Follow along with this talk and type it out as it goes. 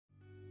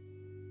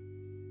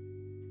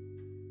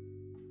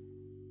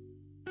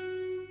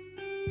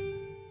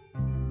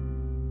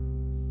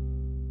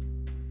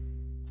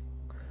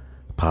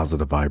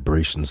Positive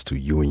vibrations to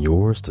you and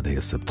yours. Today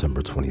is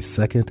September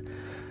 22nd,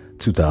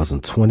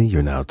 2020.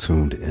 You're now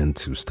tuned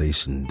into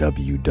station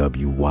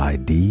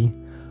Wwyd,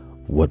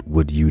 What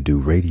Would You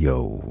Do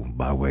Radio,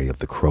 by way of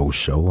The Crow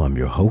Show. I'm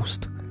your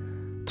host,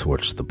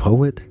 Torch the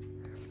Poet,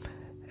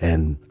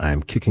 and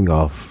I'm kicking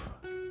off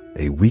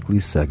a weekly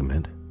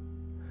segment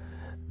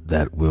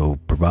that will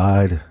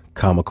provide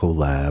comical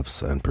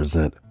laughs and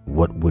present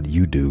what would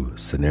you do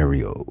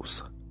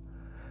scenarios.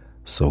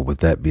 So with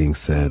that being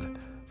said,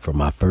 for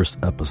my first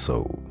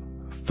episode,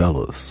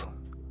 fellas,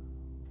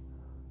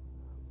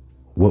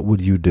 what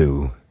would you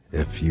do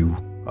if you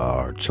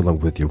are chilling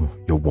with your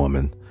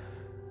woman,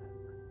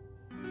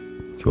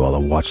 you all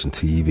are watching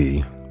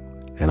TV,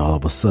 and all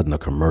of a sudden a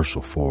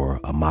commercial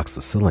for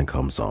amoxicillin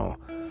comes on.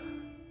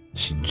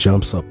 She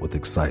jumps up with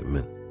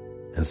excitement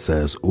and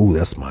says, "Ooh,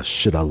 that's my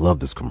shit, I love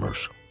this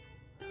commercial."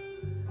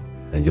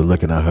 And you're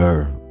looking at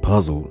her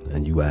puzzled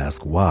and you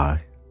ask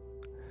why.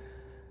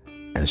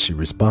 And she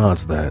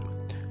responds that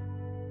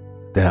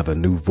they have a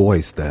new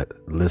voice that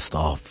lists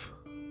off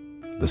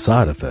the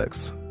side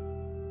effects.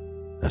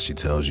 And she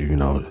tells you,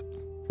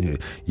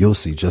 you'll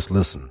see, just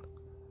listen.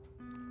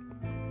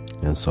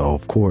 And so,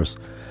 of course,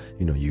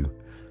 you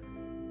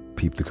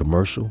peep the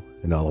commercial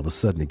and all of a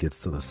sudden it gets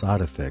to the side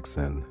effects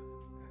and,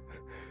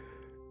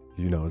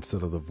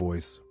 instead of the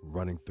voice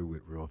running through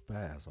it real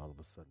fast, all of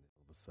a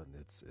sudden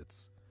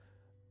it's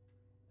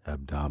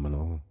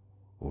abdominal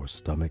or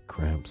stomach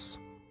cramps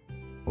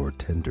or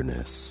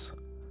tenderness,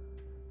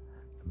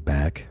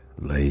 back,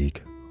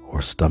 leg, or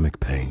stomach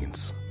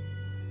pains,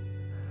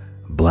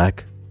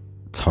 black,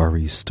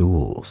 tarry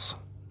stools,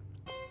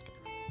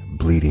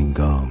 bleeding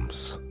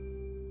gums,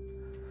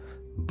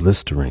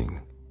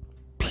 blistering,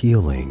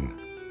 peeling,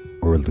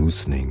 or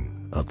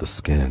loosening of the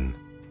skin,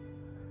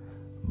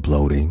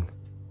 bloating,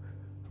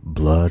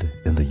 blood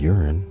in the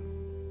urine,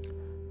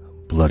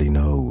 bloody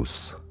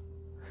nose,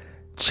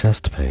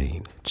 chest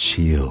pain,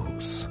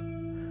 chills,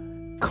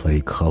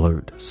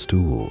 clay-colored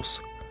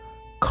stools,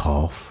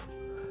 cough,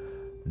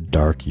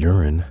 dark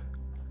urine,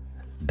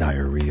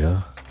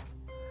 diarrhea,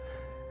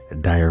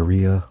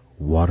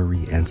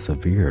 watery and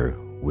severe,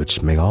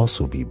 which may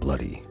also be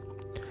bloody,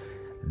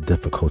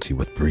 difficulty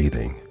with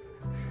breathing,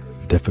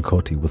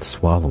 difficulty with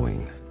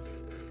swallowing,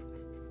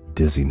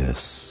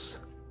 dizziness,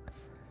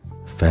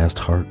 fast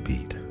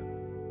heartbeat,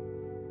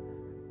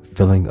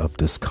 feeling of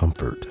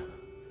discomfort,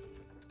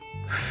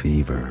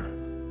 fever,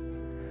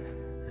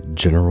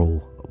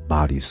 general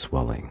body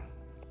swelling,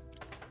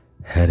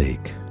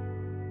 headache,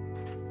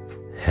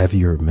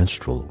 heavier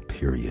menstrual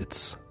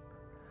periods,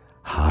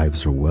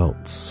 hives or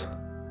welts,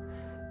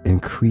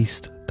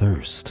 increased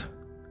thirst,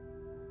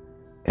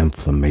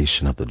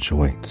 inflammation of the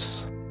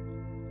joints,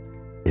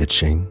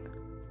 itching,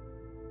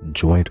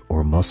 joint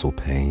or muscle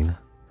pain,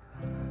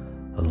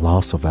 a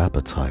loss of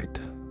appetite,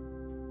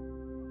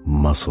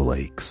 muscle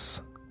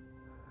aches,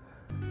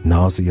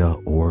 nausea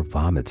or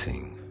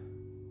vomiting,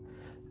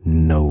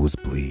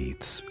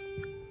 nosebleeds,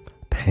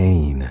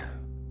 pain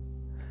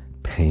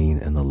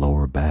in the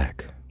lower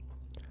back,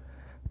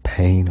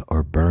 pain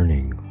or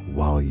burning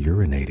while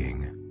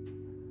urinating,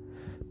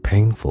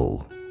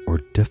 painful or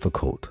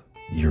difficult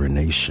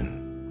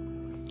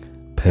urination,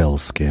 pale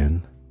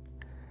skin,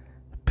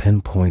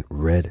 pinpoint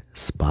red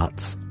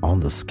spots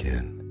on the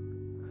skin,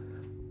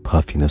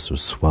 puffiness or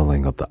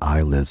swelling of the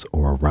eyelids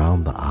or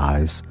around the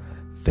eyes,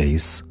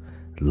 face,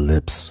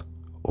 lips,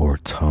 or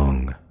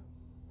tongue,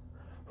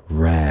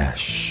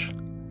 rash,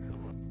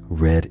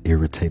 red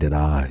irritated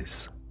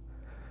eyes,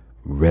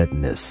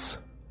 redness,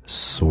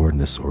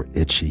 soreness or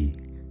itchy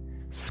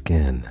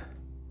skin,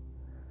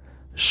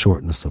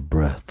 shortness of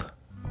breath,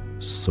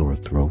 sore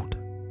throat,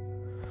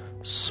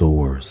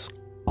 sores,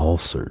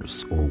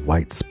 ulcers, or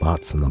white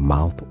spots in the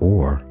mouth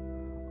or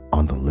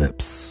on the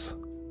lips,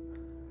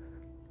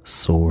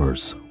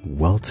 sores,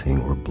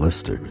 welting or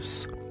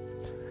blisters,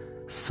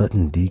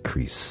 sudden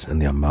decrease in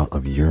the amount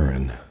of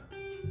urine,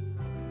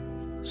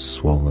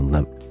 swollen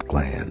lymph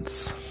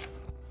glands,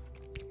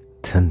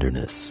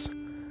 tenderness,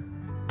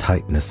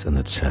 tightness in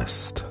the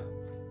chest,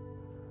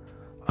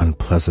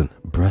 unpleasant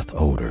breath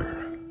odor,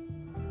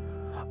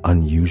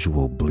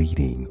 unusual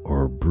bleeding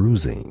or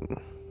bruising,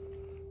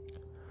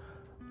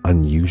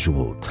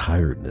 unusual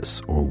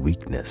tiredness or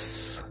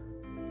weakness,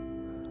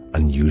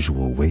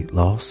 unusual weight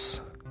loss,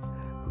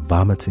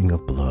 vomiting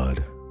of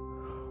blood,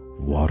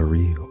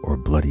 watery or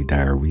bloody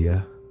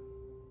diarrhea,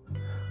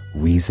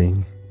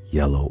 wheezing,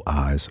 yellow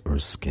eyes or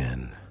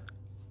skin.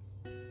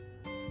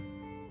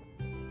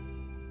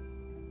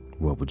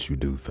 What would you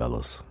do,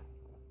 fellas?